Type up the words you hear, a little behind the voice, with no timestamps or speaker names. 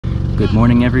Good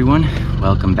morning everyone,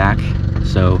 welcome back.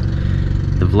 So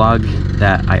the vlog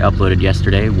that I uploaded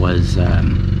yesterday was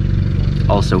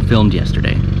also filmed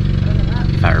yesterday,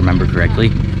 if I remember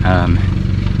correctly.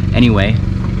 Anyway,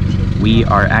 we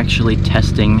are actually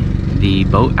testing the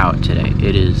boat out today.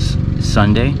 It is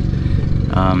Sunday,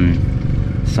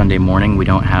 Sunday morning. We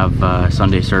don't have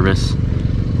Sunday service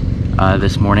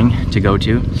this morning to go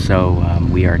to, so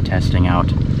we are testing out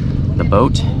the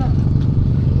boat.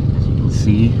 As you can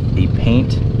see, the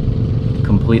paint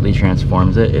completely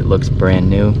transforms it. It looks brand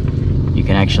new. You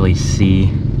can actually see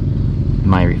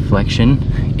my reflection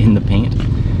in the paint.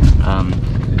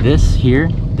 This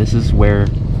is where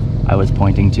I was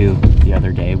pointing to the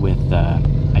other day with,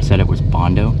 I said it was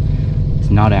Bondo. It's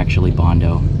not actually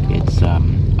Bondo, it's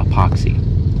epoxy.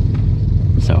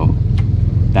 So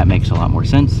that makes a lot more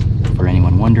sense for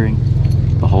anyone wondering.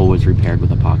 The hull was repaired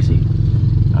with epoxy.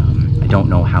 I don't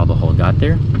know how the hull got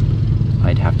there.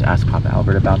 I'd have to ask Papa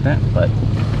Albert about that, but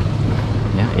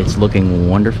yeah, it's looking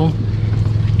wonderful.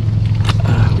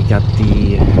 We got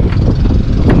the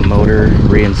motor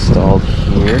reinstalled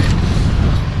here.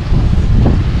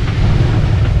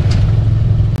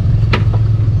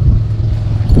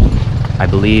 I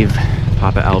believe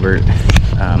Papa Albert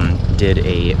did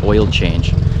a oil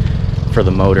change for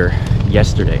the motor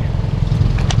yesterday,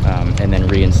 and then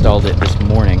reinstalled it this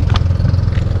morning.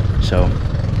 So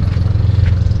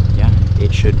yeah,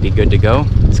 it should be good to go.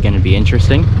 It's going to be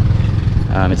interesting.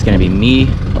 It's going to be me,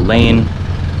 Elaine,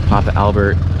 Papa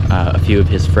Albert, a few of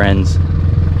his friends,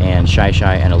 and Shai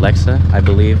Shai and Alexa, I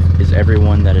believe, is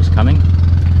everyone that is coming.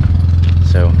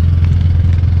 So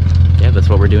yeah, that's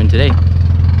what we're doing today.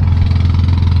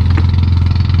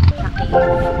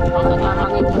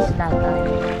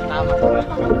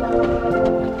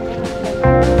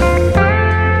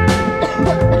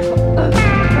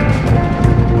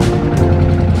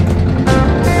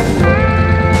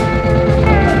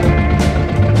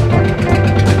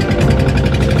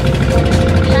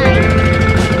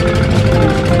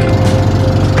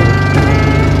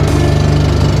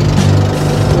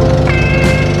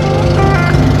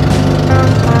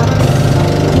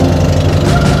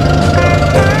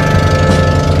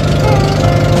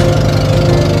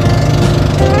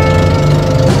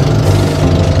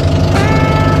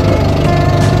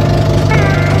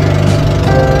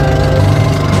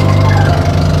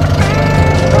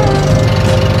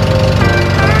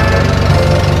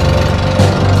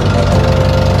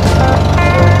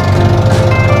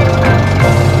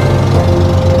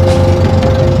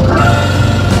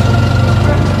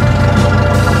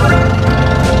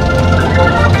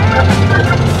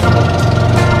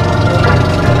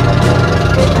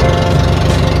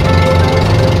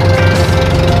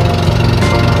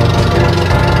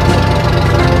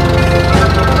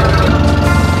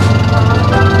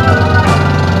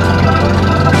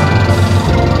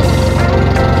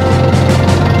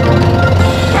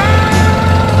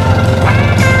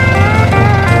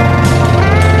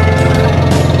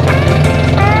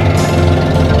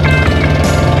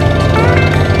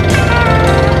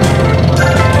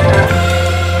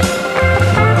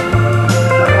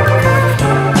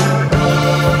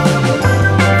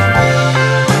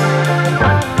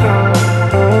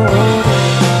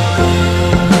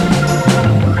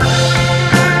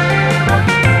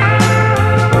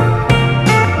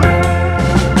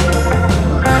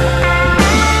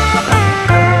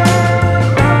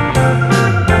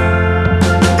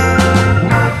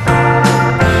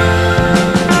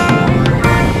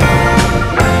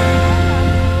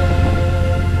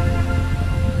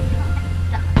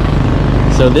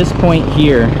 So this point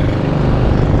here,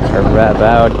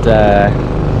 about,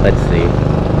 let's see,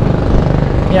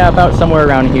 yeah, about somewhere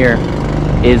around here,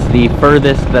 is the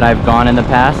furthest that I've gone in the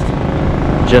past,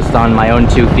 just on my own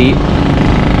 2 feet.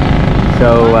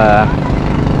 So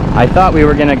I thought we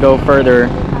were gonna go further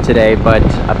today, but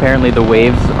apparently the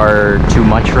waves are too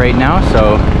much right now,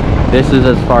 so this is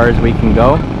as far as we can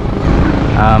go.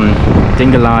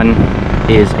 Dingalan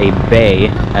is a bay,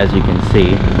 as you can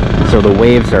see. So the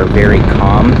waves are very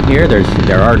calm here.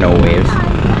 There are no waves,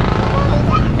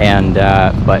 and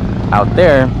but out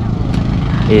there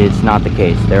it's not the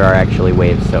case. There are actually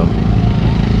waves, so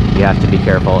you have to be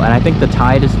careful. And I think the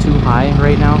tide is too high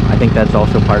right now. I think that's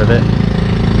also part of it.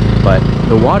 But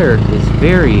the water is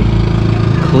very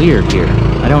clear here.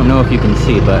 I don't know if you can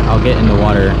see, but I'll get in the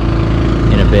water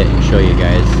in a bit and show you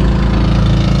guys.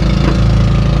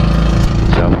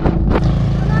 So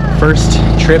first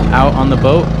trip out on the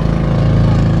boat.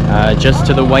 Just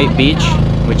to the white beach,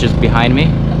 which is behind me,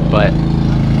 but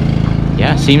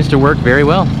yeah, seems to work very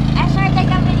well. I started take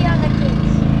a video of the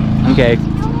kids. Okay.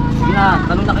 Yeah,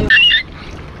 tanong na kayo.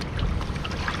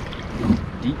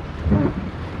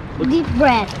 Deep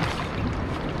breath.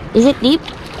 Is it deep?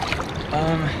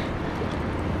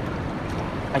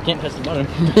 I can't press the button.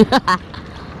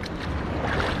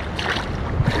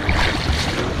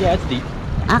 Yeah, it's deep.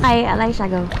 Okay, Alicia,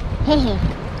 go. Hehe.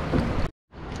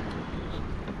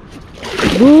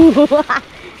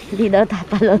 Hindi daw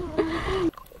tatalon.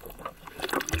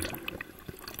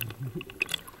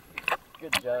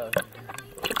 Good job.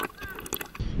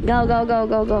 Go, go, go,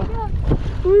 go, go.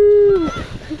 Woo!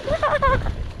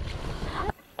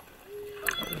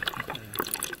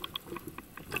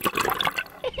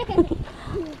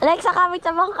 Alexa, kamit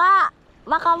sa bangka.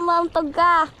 Baka mauntog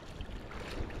ka.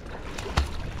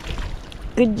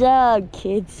 Good job,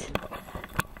 kids.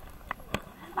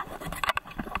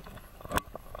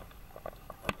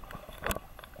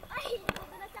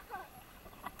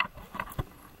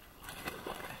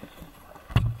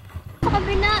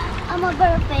 Sabi na, I'm a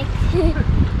perfect.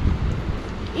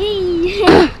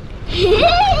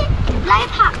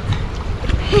 Life hack.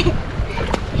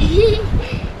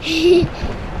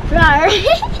 Rar.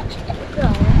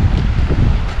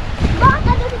 Bakit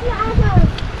ano si Asher?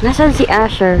 Nasaan si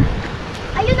Asher?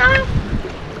 Ayun na.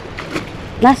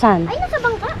 Nasaan? Ayun na sa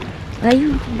bangka.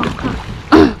 Ayun, bangka.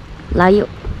 Layo.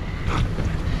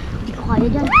 Hindi ko kaya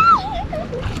dyan.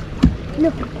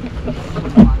 Look.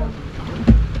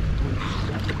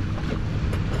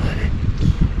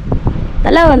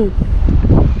 Talon.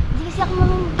 Hindi kasi ako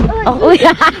Oh, uy.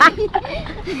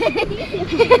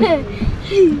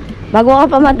 Bago ka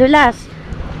pa madulas.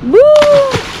 Boo!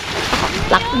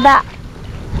 Lakda.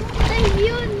 Ay,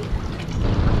 yun.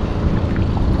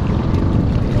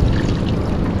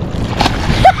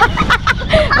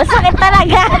 Masakit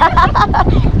talaga.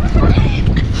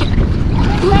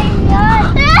 Slime yun.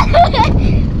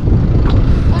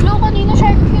 Ano, kanina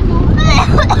shark yun, no?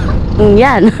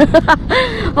 Yan.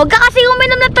 Huwag ka kasi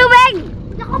uminom ng tubig.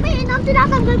 Hindi ako may inam,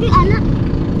 tinatanggal ko yung alat.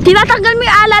 Tinatanggal mo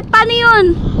yung alat. Paano yun?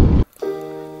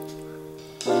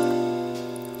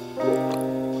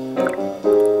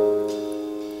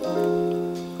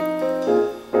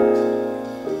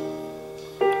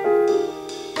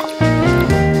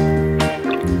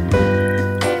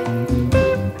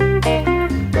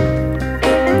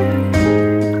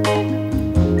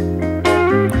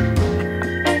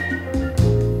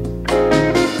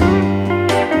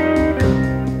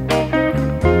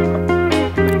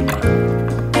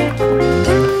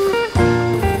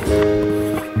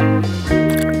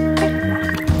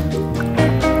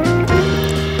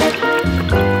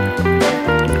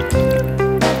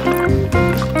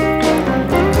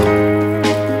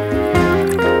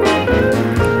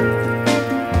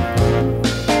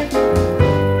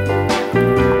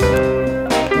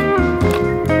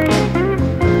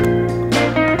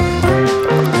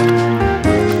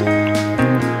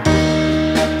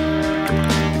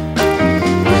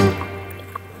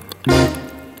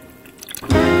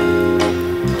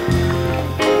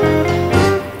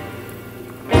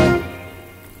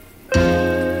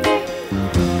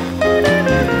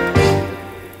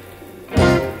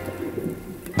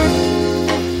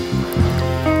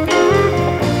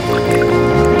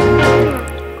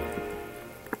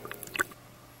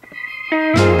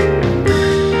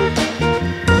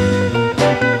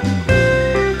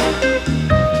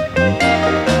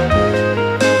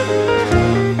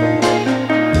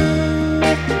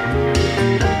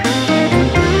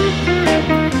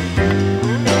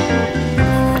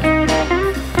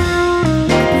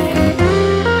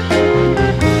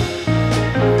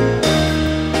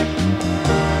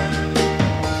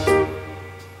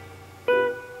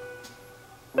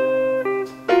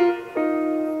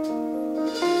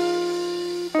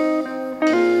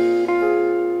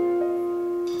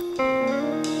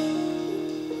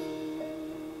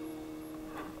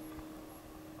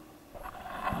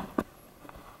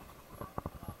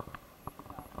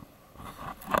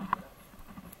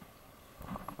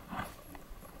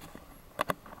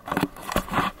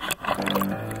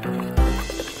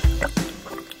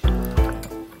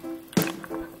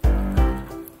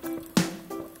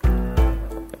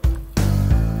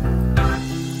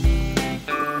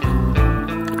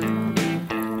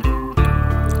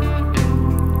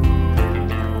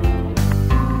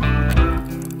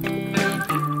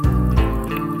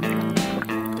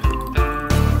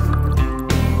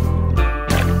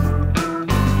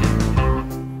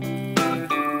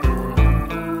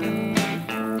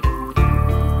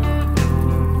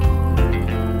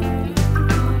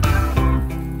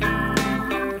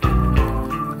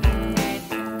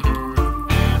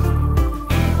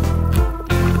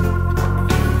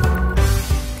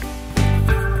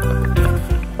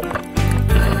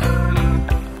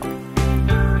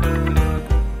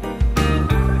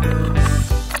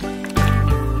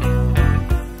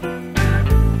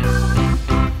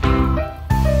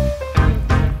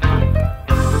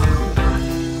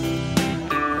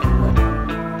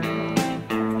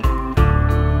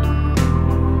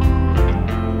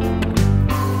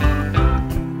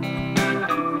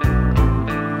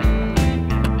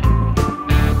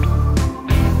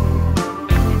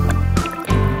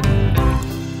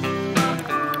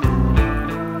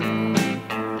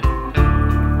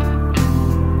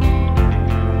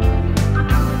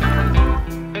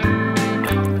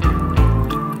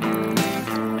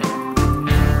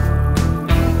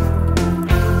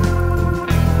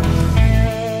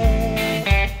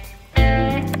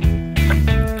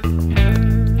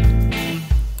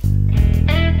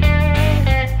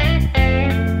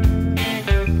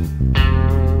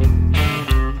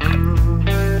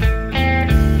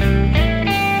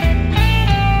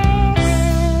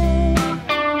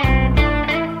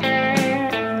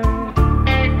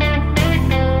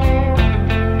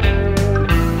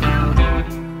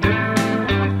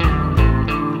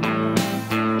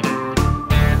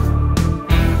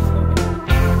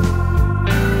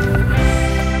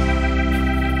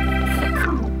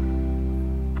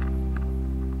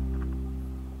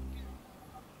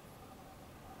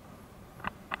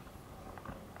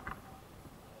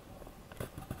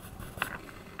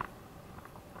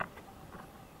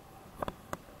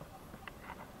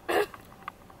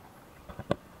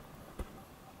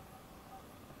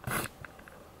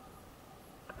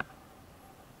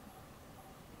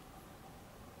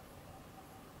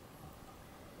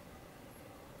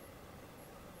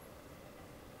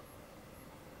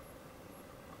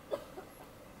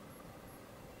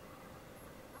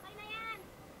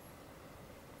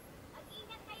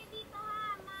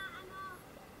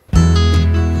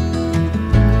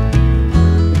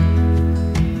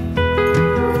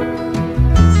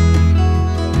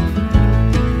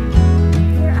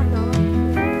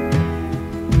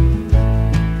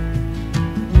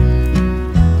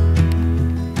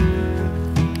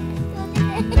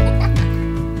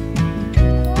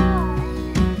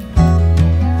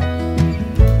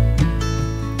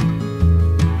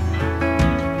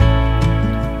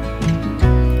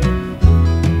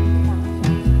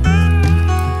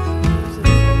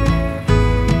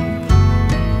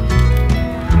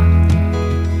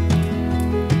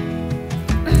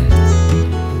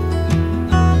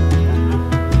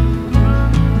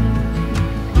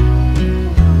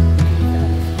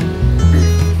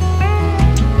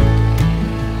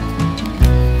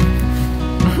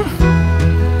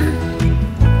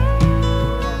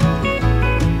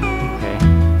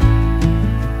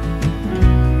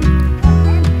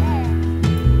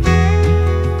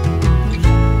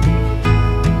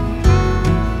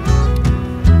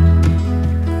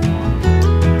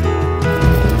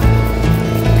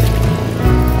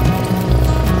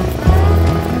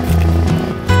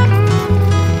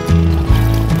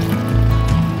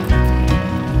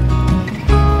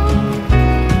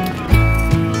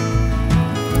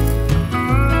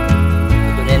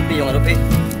 kape.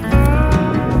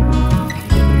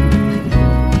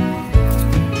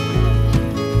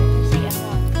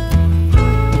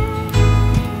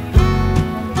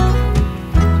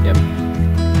 Yep.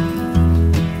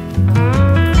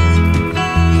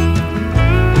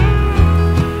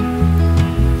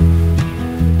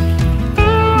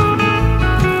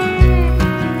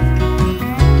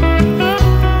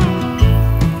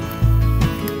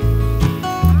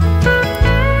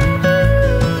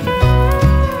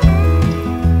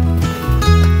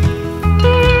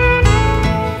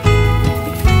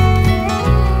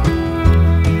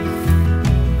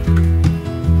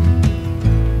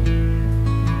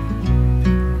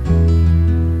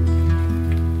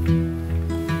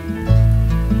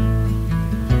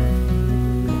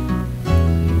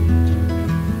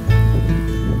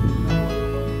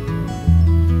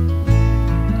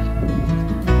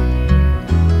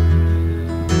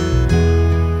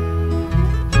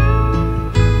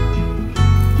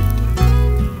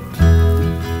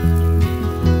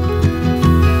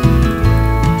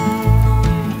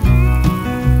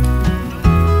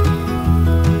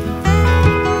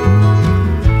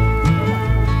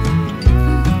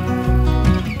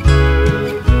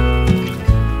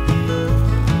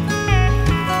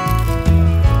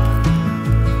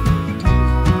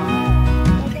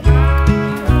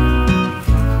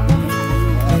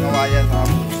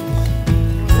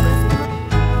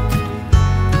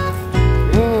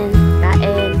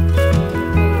 Kain.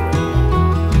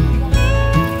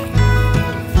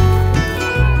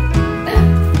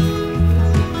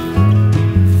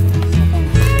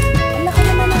 Ang laki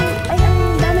naman ay ang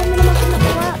dami mo naman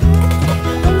nakuha.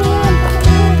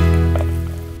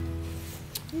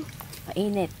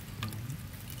 Ayan, mainit.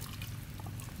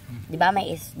 Di ba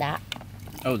may isda?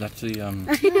 Oh, that's the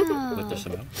with the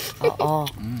sabaw. Oo.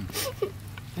 Mm.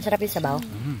 Masarap yung sabaw.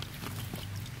 Mm.